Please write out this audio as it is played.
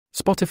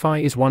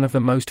Spotify is one of the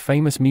most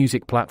famous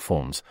music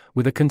platforms,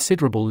 with a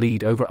considerable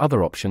lead over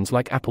other options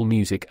like Apple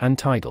Music and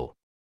Tidal.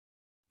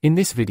 In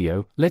this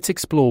video, let's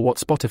explore what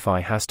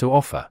Spotify has to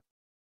offer.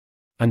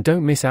 And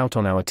don't miss out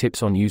on our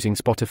tips on using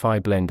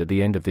Spotify Blend at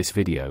the end of this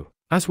video,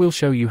 as we'll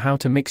show you how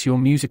to mix your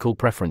musical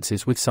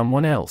preferences with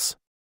someone else.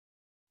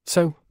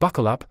 So,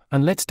 buckle up,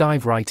 and let's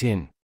dive right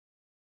in.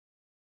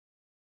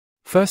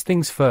 First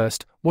things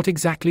first, what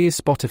exactly is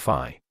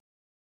Spotify?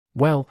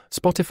 Well,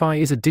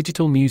 Spotify is a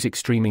digital music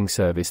streaming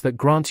service that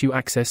grants you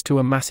access to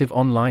a massive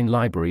online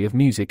library of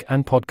music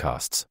and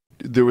podcasts.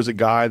 There was a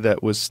guy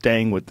that was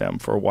staying with them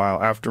for a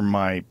while after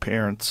my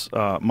parents,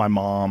 my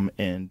mom,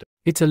 and...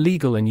 It's a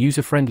legal and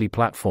user-friendly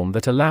platform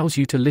that allows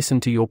you to listen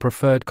to your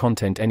preferred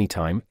content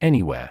anytime,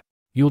 anywhere.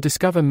 You'll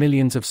discover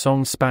millions of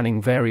songs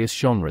spanning various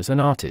genres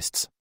and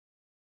artists.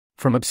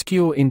 From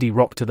obscure indie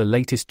rock to the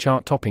latest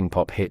chart-topping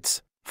pop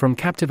hits, from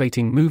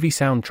captivating movie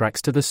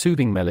soundtracks to the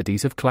soothing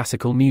melodies of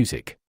classical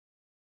music.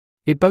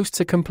 It boasts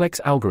a complex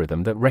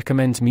algorithm that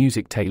recommends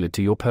music tailored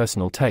to your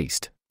personal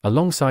taste,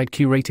 alongside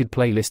curated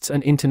playlists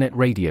and internet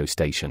radio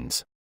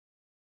stations.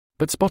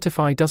 But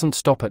Spotify doesn't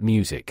stop at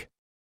music.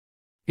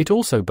 It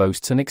also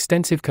boasts an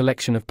extensive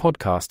collection of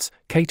podcasts,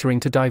 catering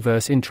to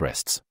diverse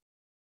interests.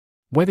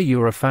 Whether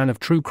you're a fan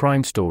of true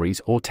crime stories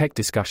or tech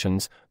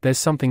discussions, there's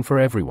something for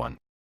everyone.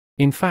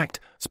 In fact,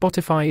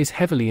 Spotify is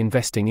heavily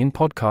investing in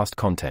podcast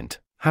content,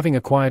 having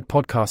acquired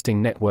podcasting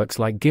networks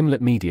like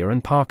Gimlet Media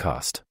and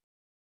Parcast.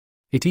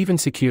 It even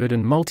secured a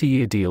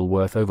multi-year deal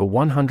worth over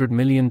 $100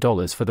 million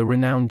for the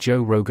renowned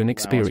Joe Rogan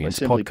Experience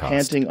simply podcast.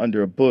 Panting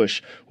under a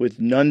bush with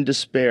none to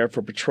spare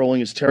for patrolling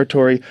his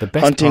territory, The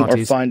best hunting part or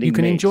is, finding you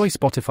can mates. enjoy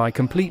Spotify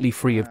completely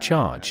free of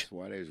charge.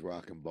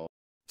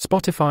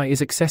 Spotify is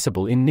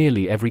accessible in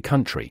nearly every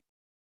country.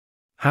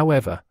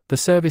 However, the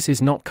service is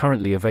not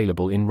currently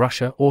available in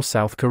Russia or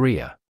South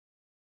Korea.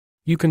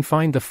 You can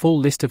find the full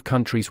list of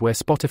countries where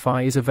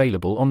Spotify is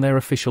available on their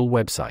official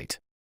website.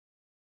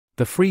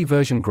 The free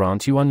version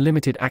grants you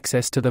unlimited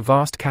access to the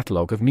vast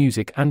catalog of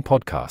music and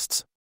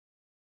podcasts.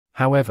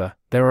 However,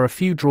 there are a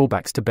few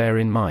drawbacks to bear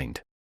in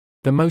mind.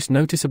 The most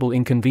noticeable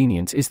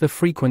inconvenience is the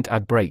frequent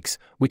ad breaks,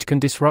 which can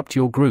disrupt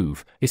your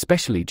groove,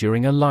 especially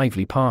during a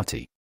lively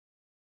party.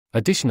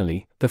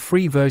 Additionally, the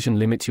free version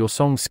limits your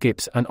song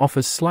skips and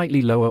offers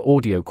slightly lower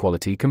audio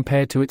quality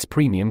compared to its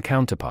premium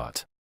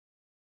counterpart.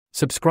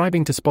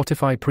 Subscribing to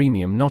Spotify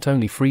Premium not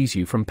only frees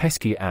you from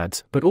pesky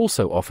ads but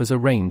also offers a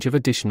range of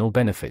additional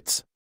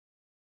benefits.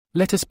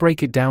 Let us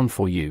break it down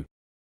for you.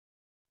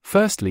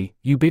 Firstly,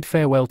 you bid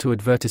farewell to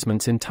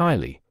advertisements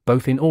entirely,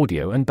 both in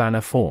audio and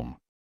banner form.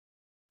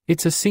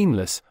 It's a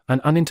seamless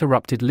and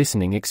uninterrupted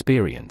listening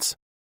experience.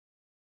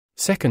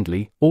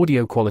 Secondly,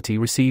 audio quality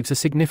receives a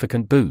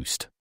significant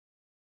boost.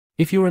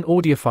 If you're an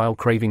audiophile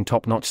craving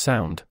top-notch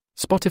sound,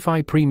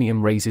 Spotify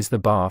Premium raises the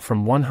bar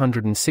from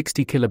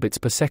 160 kilobits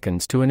per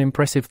second to an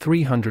impressive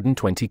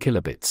 320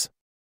 kilobits.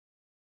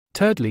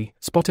 Thirdly,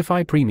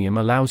 Spotify Premium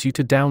allows you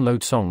to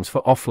download songs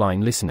for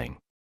offline listening.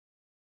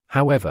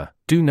 However,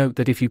 do note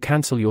that if you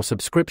cancel your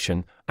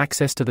subscription,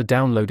 access to the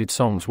downloaded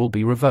songs will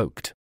be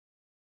revoked.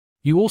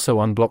 You also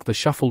unblock the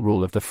shuffle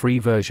rule of the free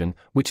version,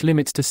 which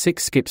limits to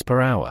 6 skips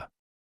per hour.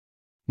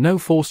 No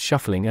forced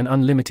shuffling and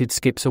unlimited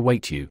skips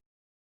await you.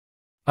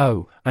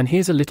 Oh, and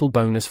here's a little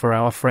bonus for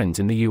our friends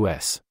in the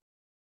US.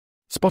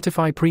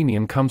 Spotify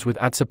Premium comes with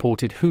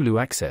ad-supported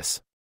Hulu access.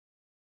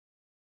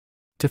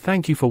 To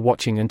thank you for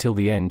watching until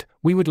the end,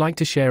 we would like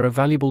to share a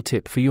valuable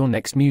tip for your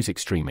next music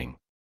streaming.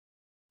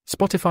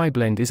 Spotify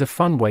Blend is a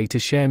fun way to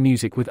share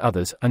music with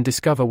others and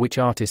discover which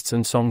artists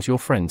and songs your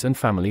friends and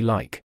family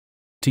like.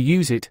 To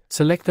use it,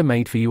 select the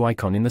Made For You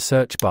icon in the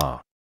search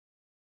bar.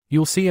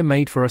 You'll see a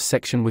Made For Us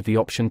section with the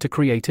option to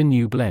create a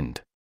new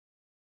blend.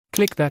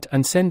 Click that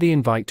and send the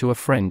invite to a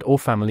friend or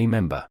family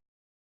member.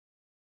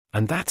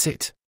 And that's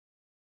it.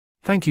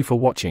 Thank you for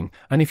watching,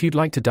 and if you'd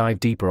like to dive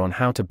deeper on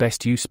how to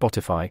best use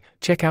Spotify,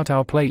 check out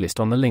our playlist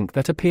on the link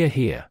that appear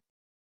here.